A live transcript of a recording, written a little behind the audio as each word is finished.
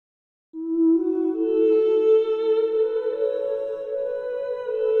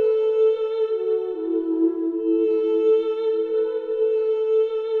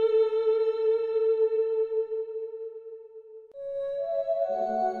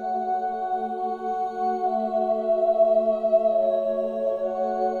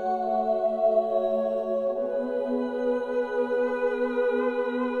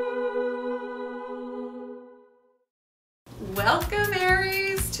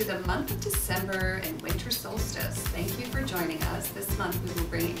to the month of December and winter solstice. Thank you for joining us. This month we will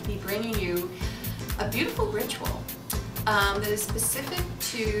be bringing you a beautiful ritual that is specific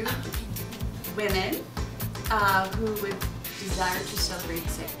to women who would desire to celebrate the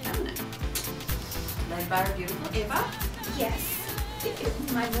sacred feminine. Led by our beautiful Ava. Yes,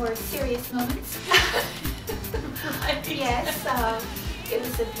 in my more serious moments. Right. Yes, it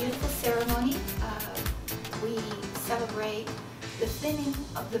was a beautiful ceremony. We celebrate the thinning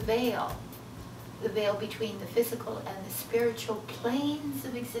of the veil between the physical and the spiritual planes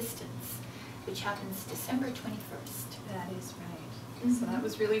of existence, which happens December 21st. That is right. So that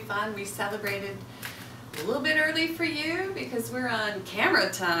was really fun. We celebrated a little bit early for you because we're on camera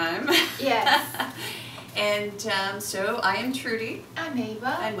time. Yes. And so I am Trudy. I'm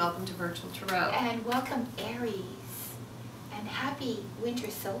Ava. And welcome to Virtual Tarot. And welcome Aries. And happy winter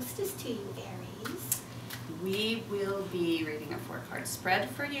solstice to you, Aries. We will be reading a 4-card spread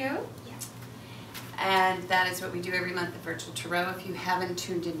for you. Yes. And that is what we do every month at Virtual Tarot. If you haven't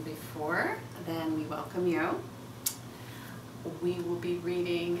tuned in before, then we welcome you. We will be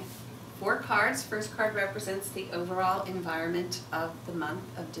reading 4 cards. First card represents the overall environment of the month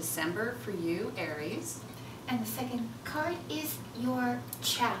of December for you, Aries. And the second card is your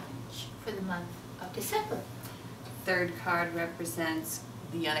challenge for the month of December. Third card represents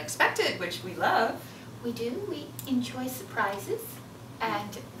the unexpected, which we love. We do. We enjoy surprises.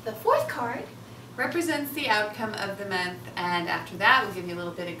 And the fourth card represents the outcome of the month. And after that, we'll give you a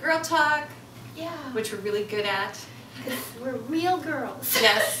little bit of girl talk, which we're really good at. Because we're real girls.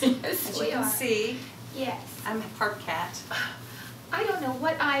 Yes, Yes, as we you can are. see. Yes. I'm part cat. I don't know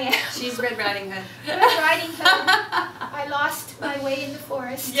what I am. She's Red Riding Hood. Red Riding Hood. I lost my way in the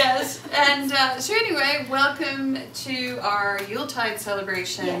forest. Yes, and so anyway, welcome to our Yuletide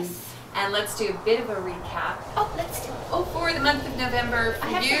celebration. Yes. And let's do a bit of a recap. Oh, let's do it. Oh, for the month of November for I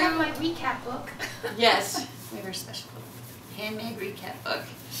have you. to have my recap book. Yes, we have our special handmade recap book.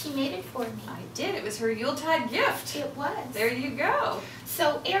 She made it for me. I did. It was her Yuletide gift. It was. There you go.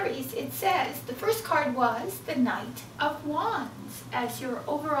 So Aries, it says, the first card was the Knight of Wands as your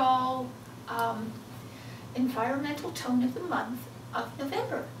overall environmental tone of the month of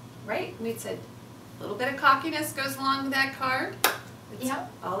November. Right. We said a little bit of cockiness goes along with that card. It's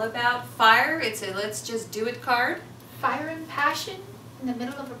all about fire. It's a let's just do it card. Fire and passion in the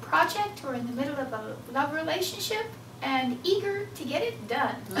middle of a project or in the middle of a love relationship and eager to get it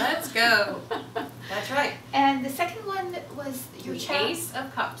done. Let's go. That's right. And the second one was your Ace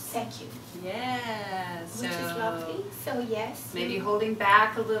of Cups. Thank you. Yes. Which is lovely. So yes. Maybe holding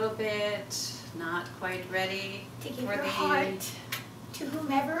back a little bit, not quite ready to give for your the heart to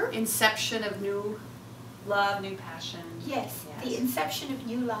whomever. Inception of new love, new passion. Yes, the inception of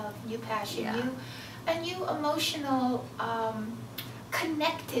new love, new passion, a new emotional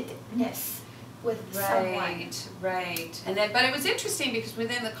connectedness with someone. Right. And then, but it was interesting because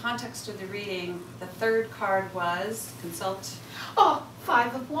within the context of the reading, the third card was consult. Oh,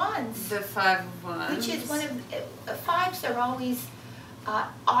 5 of Wands. The 5 of Wands. Which is one of fives are always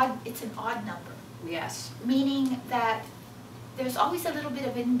odd. It's an odd number. Yes. Meaning that there's always a little bit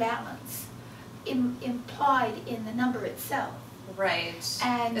of imbalance implied in the number itself. Right.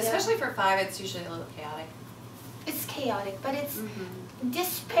 And especially for 5, it's usually a little chaotic. It's chaotic, but it's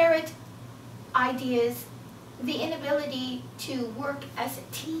disparate ideas, the inability to work as a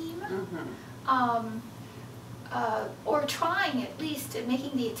team, or trying at least,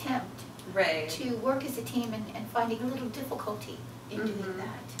 making the attempt to work as a team and finding a little difficulty in doing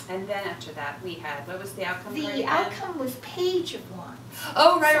that. And then after that we had, what was the outcome? The outcome was Page of Wands.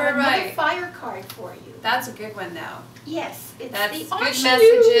 Oh, right, so right. Another fire card for you. That's a good one though. Yes, it's That's the good offshoot.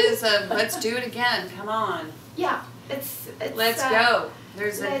 messages of let's do it again. Come on. Yeah, let's go. Let's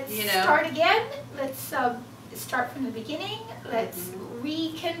start again. Let's start from the beginning. Let's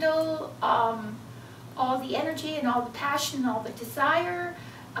rekindle all the energy and all the passion and all the desire.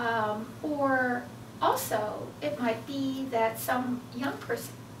 Or also, it might be that some young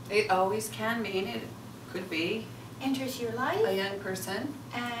person. It always can mean, it could be. Enters your life. A young person.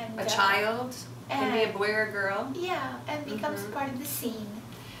 And a child. Can be a boy or a girl. Yeah, and becomes part of the scene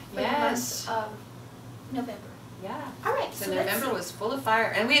for the Yes. month of November. Yeah. All right. So November was full of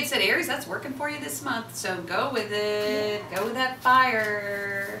fire. And we had said, Aries, that's working for you this month. So go with it. Go with that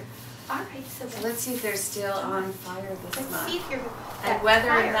fire. All right. So let's see if they're still on fire this month. Let's see if you're and whether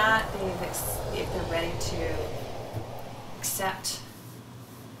or not if they're ready to accept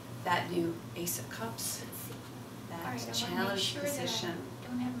that new Ace of Cups. Let's see. That challenge position.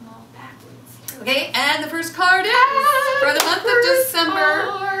 Don't have them all backwards. Okay, and the first card is for the month of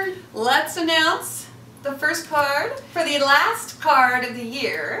December. Let's announce the first card for the last card of the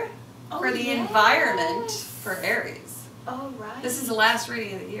year for the environment for Aries. Oh, right. This is the last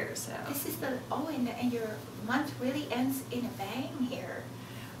reading of the year, so. This is the, and your month really ends in a bang here.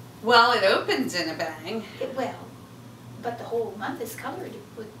 Well, it opens in a bang. It will. But the whole month is colored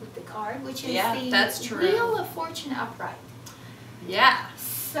with the card, which is that's the true. Wheel of Fortune upright. Yeah.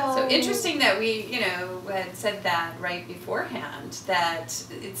 So interesting that we, had said that right beforehand, that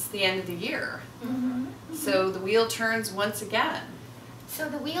it's the end of the year. Mm-hmm. So the wheel turns once again. So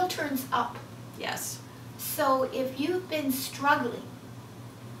the wheel turns up. Yes. So if you've been struggling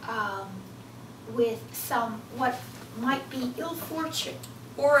with some what might be ill fortune,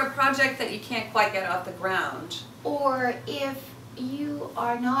 or a project that you can't quite get off the ground, or if you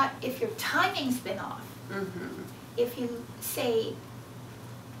are not, if your timing's been off, mm-hmm. if you say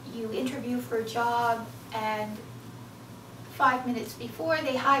you interview for a job and 5 minutes before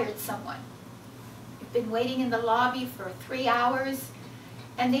they hired someone, you've been waiting in the lobby for 3 hours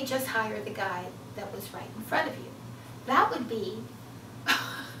and they just hired the guy that was right in front of you. That would be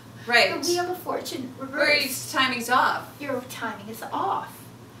right. The Wheel of Fortune reversed. Where your timing's off. Your timing is off.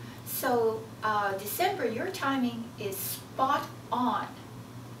 So December, your timing is spot on.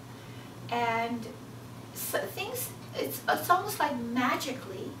 And so things, it's almost like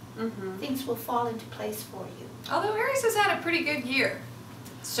magically, mm-hmm. things will fall into place for you. Although Aries has had a pretty good year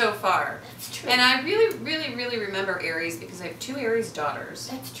so far. That's true. And I really, really, really remember Aries because I have 2 Aries daughters.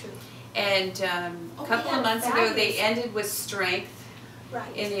 That's true. And a couple of months ago they ended with strength.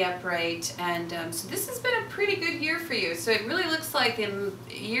 Right. In the upright, and so this has been a pretty good year for you. So it really looks like the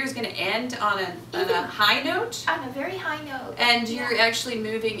year's going to end on a high note. On a very high note. And you're actually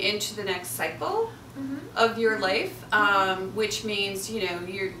moving into the next cycle mm-hmm. of your life, which means,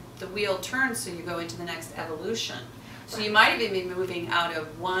 the wheel turns, so you go into the next evolution. So you might even be moving out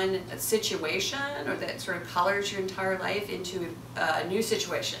of one situation, or that sort of colors your entire life, into a new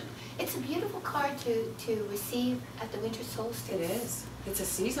situation. It's a beautiful card to receive at the winter solstice. It is. It's a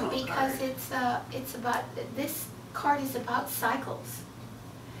seasonal card. Because it's about, this card is about cycles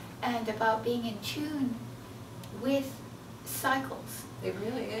and about being in tune with cycles. It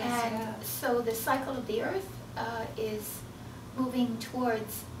really is, and so the cycle of the earth is moving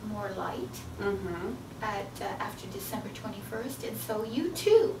towards more light mm-hmm. After December 21st, and so you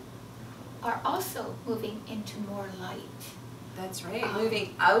too are also moving into more light. That's right.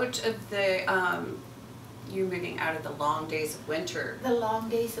 Moving out of the, you're moving out of the long days of winter. The long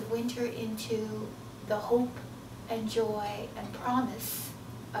days of winter into the hope and joy and promise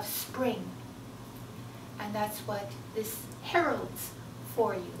of spring. And that's what this heralds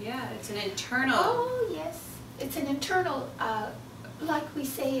for you. Yeah, it's an internal. Oh, yes. It's an internal, like we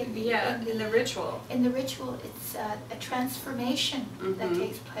say in the ritual. In the ritual, it's a transformation mm-hmm. that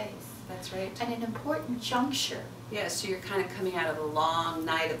takes place. That's right. And an important juncture. Yeah, so you're kind of coming out of the long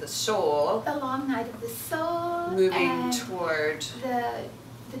night of the soul. The long night of the soul. Moving toward.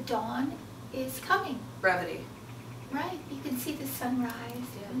 The dawn is coming. Brevity. Right. You can see the sunrise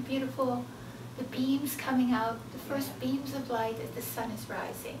and beautiful, the beams coming out, the first beams of light as the sun is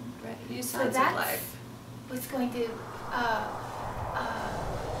rising. Right. New So signs of that's life. what's going to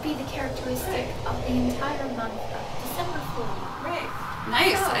be the characteristic of the entire month of December for you. Right.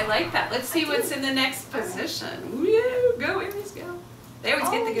 Nice, So, I like that. Let's see what's in the next position. Woo, go Aries, go. They always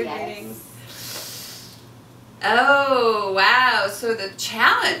get the good readings. Oh, wow. So the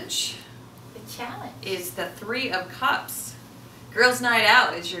challenge. The challenge. Is the 3 of Cups. Girls' Night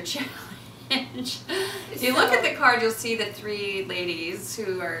Out is your challenge. If you look at the card, you'll see the 3 ladies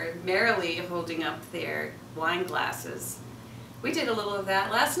who are merrily holding up their wine glasses. We did a little of that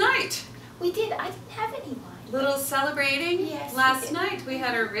last night. We did. I didn't have any wine. Little celebrating last night. We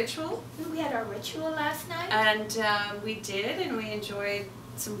had our ritual. We had our ritual last night. And we did, and we enjoyed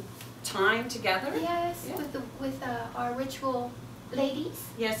some time together. Yes, with our ritual ladies.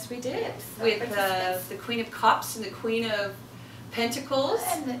 Yes, we did. Yes, with the Queen of Cups and the Queen of Pentacles.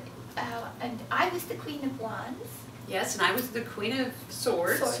 And I was the Queen of Wands. Yes, and I was the Queen of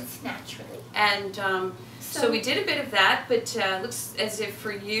Swords. Swords, naturally. And so we did a bit of that, but looks as if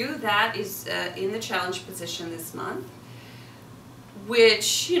for you that is in the challenge position this month,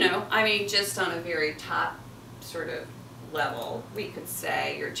 which, just on a very top sort of level, we could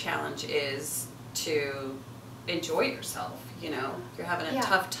say your challenge is to enjoy yourself, You're having a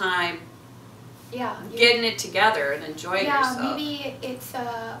tough time getting it together and enjoying yourself. Yeah, maybe it's,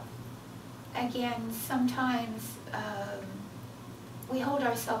 again, sometimes we hold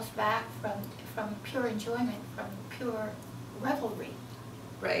ourselves back from pure enjoyment, from pure revelry.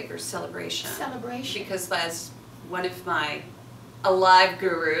 Right, or celebration. Celebration. Because as one of my alive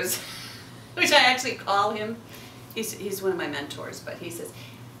gurus which I actually call him. He's one of my mentors, but he says,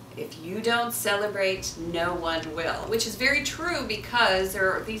 if you don't celebrate, no one will, which is very true because there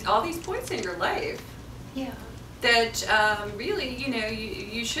are all these points in your life that really, you know,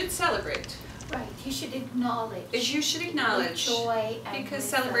 you should celebrate. Right, you should acknowledge. You should acknowledge. With joy and because with,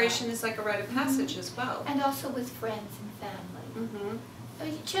 celebration is like a rite of passage as well. And also with friends and family. I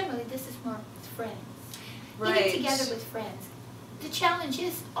mean, generally, this is more with friends. Right. You get together with friends. The challenge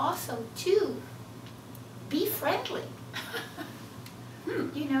is also to be friendly.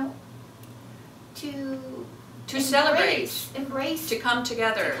 You know, to celebrate, embrace, to come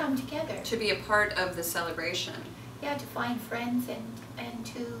together, to be a part of the celebration. Yeah, to find friends and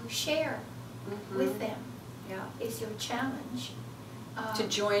to share with them. Yeah, is your challenge. To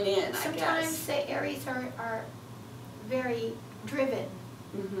join in, I guess. Sometimes the Aries are very driven.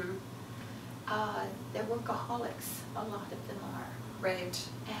 They're workaholics. A lot of them are. Right.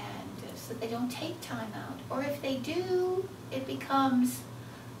 And so they don't take time out. Or if they do, it becomes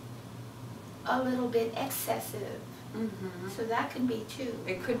a little bit excessive. So that can be too.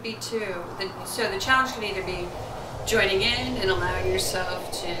 It could be too. So the challenge could either be joining in and allowing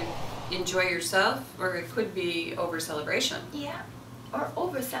yourself to enjoy yourself, or it could be over celebration. Yeah, or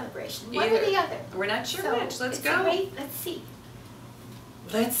over celebration. One or the other. We're not sure so which. Let's go. Let's see.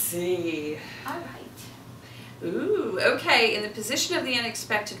 Let's see. All right. Ooh, okay. In the position of the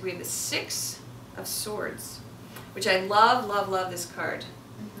unexpected, we have the Six of Swords, which I love, love, love this card.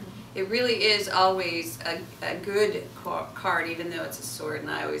 It really is always a good card, even though it's a sword,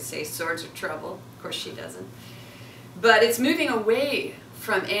 and I always say swords are trouble. Of course, she doesn't. But it's moving away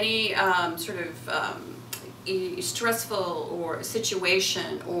from any sort of stressful or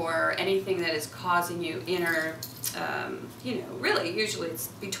situation or anything that is causing you inner, you know, really, usually it's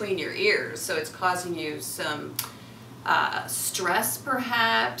between your ears, so it's causing you some stress,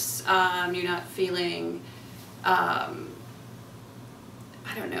 perhaps. You're not feeling...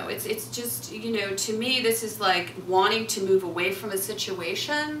 I don't know, it's just, you know, to me this is like wanting to move away from a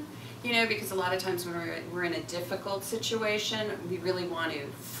situation, you know, because a lot of times when we're in a difficult situation, we really want to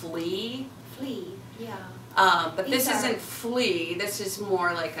flee. Flee, yeah. But this isn't flee, this is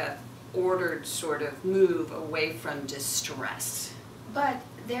more like a ordered sort of move away from distress. But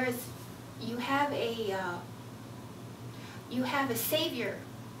you have a savior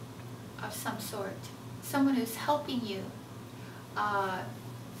of some sort, someone who's helping you.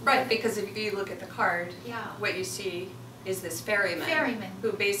 Right, because if you look at the card, yeah, what you see is this ferryman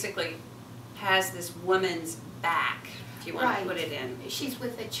who basically has this woman's back, if you want to put it in. She's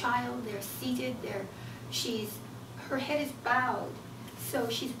with a child, they're seated, her head is bowed, so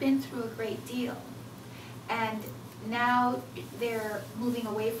she's been through a great deal. And now they're moving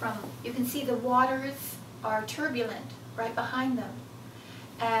away from, you can see the waters are turbulent right behind them,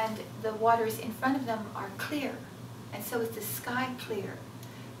 and the waters in front of them are clear. And so is the sky clear.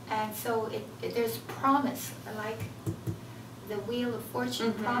 And so there's promise, like the Wheel of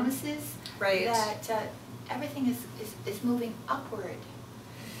Fortune promises, that everything is moving upward.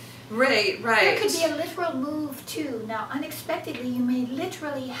 Right. There could be a literal move too. Now, unexpectedly, you may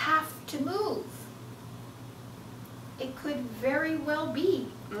literally have to move. It could very well be.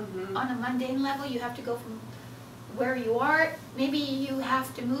 On a mundane level, you have to go from where you are. Maybe you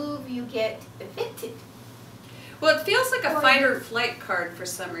have to move, you get evicted. Well, it feels like a fight or flight card for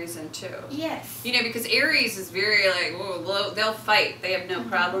some reason, too. Yes. You know, because Aries is very like, whoa, they'll fight. They have no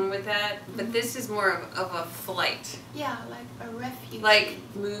problem with that. But this is more of a flight. Yeah, like a refuge. Like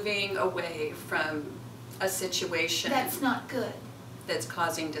moving away from a situation. That's not good. That's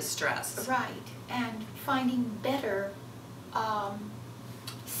causing distress. Right. And finding better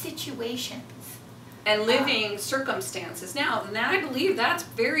situations. And living circumstances. Now, I believe that's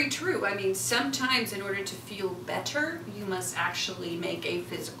very true. I mean, sometimes in order to feel better, you must actually make a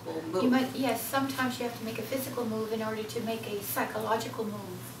physical move. Yes, sometimes you have to make a physical move in order to make a psychological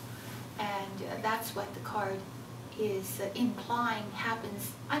move. And that's what the card is implying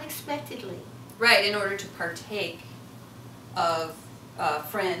happens unexpectedly. Right, in order to partake of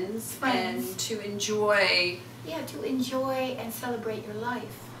friends and to enjoy... Yeah, to enjoy and celebrate your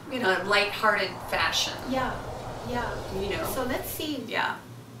life. In a light-hearted fashion. Yeah. You know. So let's see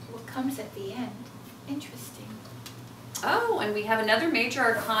what comes at the end. Interesting. Oh, and we have another major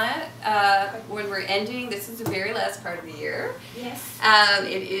arcana when we're ending. This is the very last part of the year. Yes.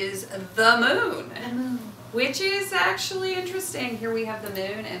 It is the moon. The moon. Which is actually interesting. Here we have the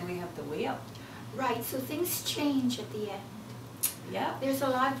moon and we have the wheel. Right, so things change at the end. Yeah. There's a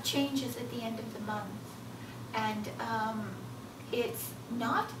lot of changes at the end of the month. And it's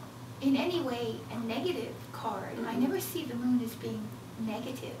not in any way a negative card. I never see the moon as being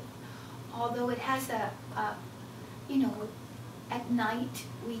negative. although it has you know, at night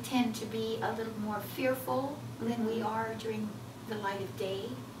we tend to be a little more fearful than we are during the light of day.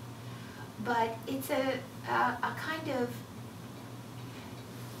 But it's a kind of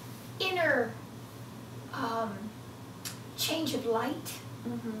inner change of light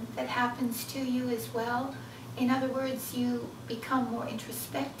that happens to you as well. In other words, you become more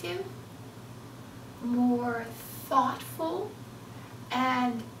introspective, more thoughtful,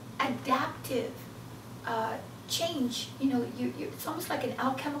 and adaptive. Change, you know, it's almost like an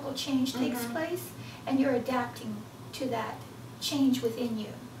alchemical change takes place, and you're adapting to that change within you.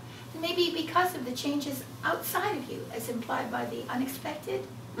 And maybe because of the changes outside of you, as implied by the unexpected,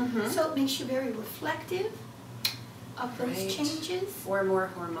 so it makes you very reflective of those changes. Or more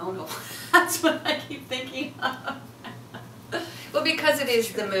hormonal. That's what I keep thinking of. Well, because it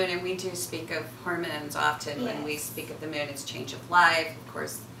is the moon, and we do speak of hormones often. When we speak of the moon, it's change of life, of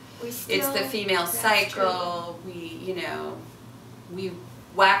course. It's the female cycle. True. You know, we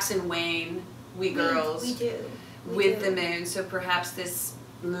wax and wane, we girls. We do. With the moon, so perhaps this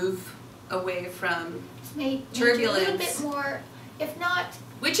move away from turbulence. Maybe a little bit more, if not.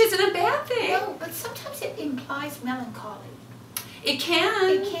 Which isn't a bad thing. No, but sometimes it implies melancholy. It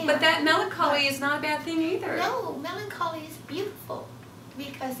can, but that melancholy is not a bad thing either. No, melancholy is beautiful,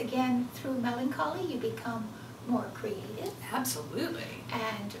 because again, through melancholy you become more creative. Absolutely.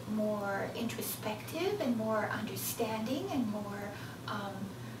 And more introspective and more understanding and more,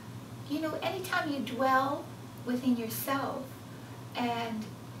 you know, anytime you dwell within yourself and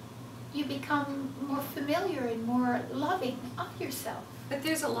you become more familiar and more loving of yourself. But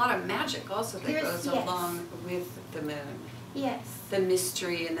there's a lot of magic also that goes along with the moon. Yes. The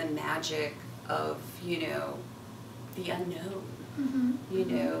mystery and the magic of, you know, the unknown. You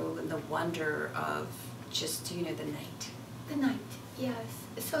know, and the wonder of just, you know, the night. The night, yes.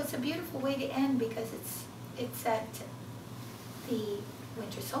 So it's a beautiful way to end, because it's at the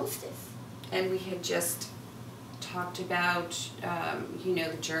winter solstice. And we had just talked about, you know,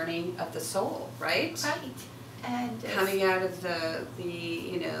 the journey of the soul, right? Right. And coming out of the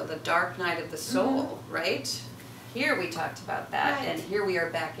you know, the dark night of the soul, right? Here we talked about that, and here we are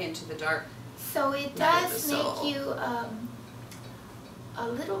back into the dark. So it does make you a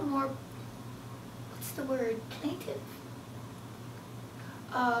little more, what's the word, plaintive,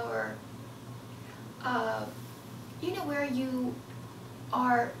 or you know, where you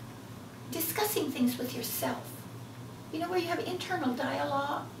are discussing things with yourself. You know, where you have internal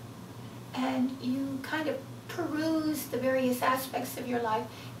dialogue and you kind of peruse the various aspects of your life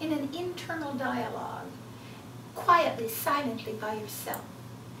in an internal dialogue, quietly, silently by yourself,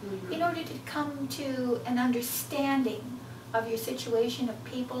 in order to come to an understanding of your situation, of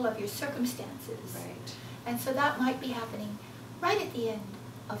people, of your circumstances. Right. And so that might be happening right at the end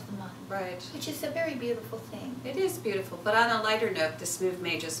of the month. Right. Which is a very beautiful thing. It is beautiful, but on a lighter note, this move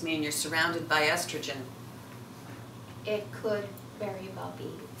may just mean you're surrounded by estrogen. It could very well be.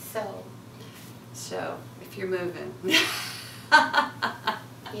 So, if you're moving.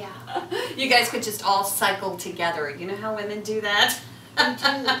 Yeah. You guys could just all cycle together. You know how women do that? We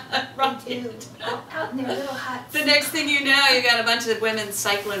do. Out in their little huts. The next thing you know, you got a bunch of women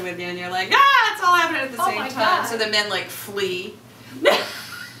cycling with you, and you're like, it's all happening at the same time. God. So the men like flee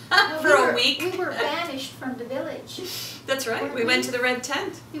for a week. We were banished from the village. That's right. We went to the red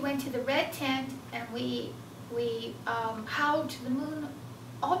tent. We went to the red tent, and we howled to the moon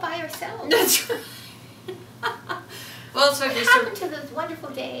all by ourselves. That's right. Well, so what happened to those wonderful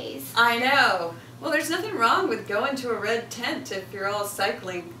days? I know. Well, there's nothing wrong with going to a red tent if you're all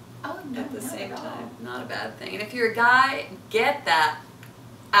cycling at the same time. Not a bad thing. And if you're a guy, get that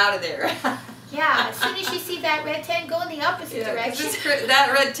out of there. Yeah, as soon as you see that red tent, go in the opposite direction.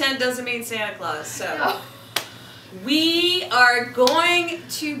 That red tent doesn't mean Santa Claus. So no. We are going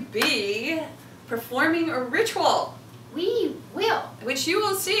to be performing a ritual. We will. Which you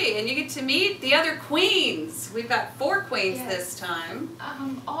will see, and you get to meet the other queens. We've got 4 queens this time.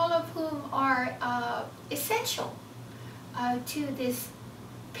 All of whom are essential to this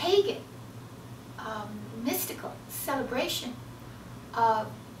pagan, mystical celebration of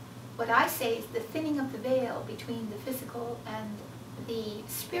what I say is the thinning of the veil between the physical and the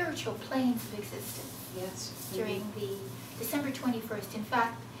spiritual planes of existence. Yes. During the December 21st. In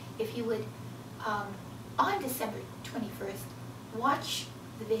fact, if you would, on December 21st, watch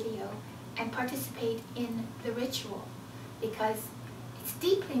the video and participate in the ritual, because it's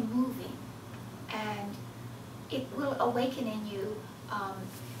deeply moving and it will awaken in you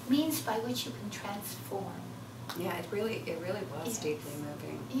means by which you can transform. Yeah, it really was Yes. deeply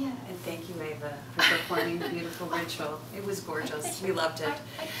moving. Yeah. And thank you, Ava, for performing the beautiful ritual. It was gorgeous. We loved it.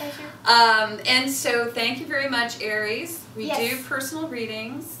 My pleasure. And so thank you very much, Aries. We Yes. do personal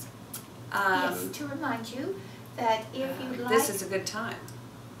readings. Yes, to remind you that if you'd like... This is a good time.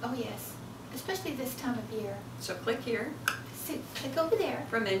 Oh, yes. Especially this time of year. So click here So click over there.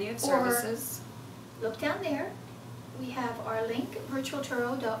 for menu of Or- services. Look down there. We have our link,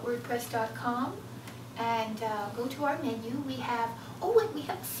 virtualtarot.wordpress.com. And go to our menu. We have, and we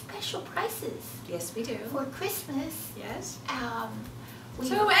have special prices Yes, we do. for Christmas. Yes.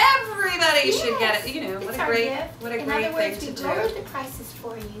 So everybody should get it. You know, it's our gift. what a In great other words, thing we to lowered do. the prices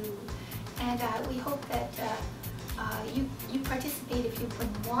for you, and we hope that you participate if you've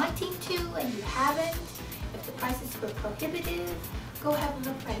been wanting to and you haven't. If the prices were prohibitive, go have a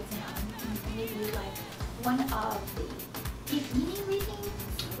look right now, and maybe you like one of the deep meaning readings.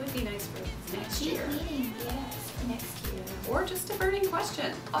 It would be nice for next Deep year. meaning, yes, for next year. Or just a burning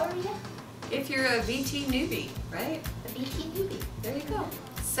question. Or yeah, If you're a VT newbie, right? the BT newbie. There you go.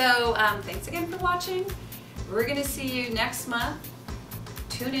 So thanks again for watching. We're going to see you next month.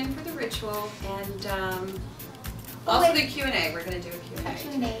 Tune in for the ritual and also the Q&A. We're going to do a Q&A. A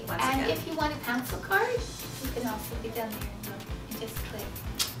Q&A. Once And again. if you want a pencil card, you can also be down there and just click.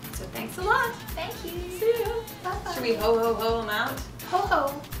 So thanks a lot. Thank you. See ya. Bye-bye. Should we ho them out? Ho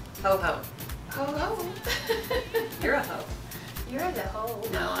ho. Ho ho. Ho ho. You're a ho. You're the ho.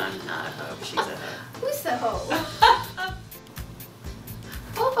 No, I'm not a ho. She's a ho. Who's the ho?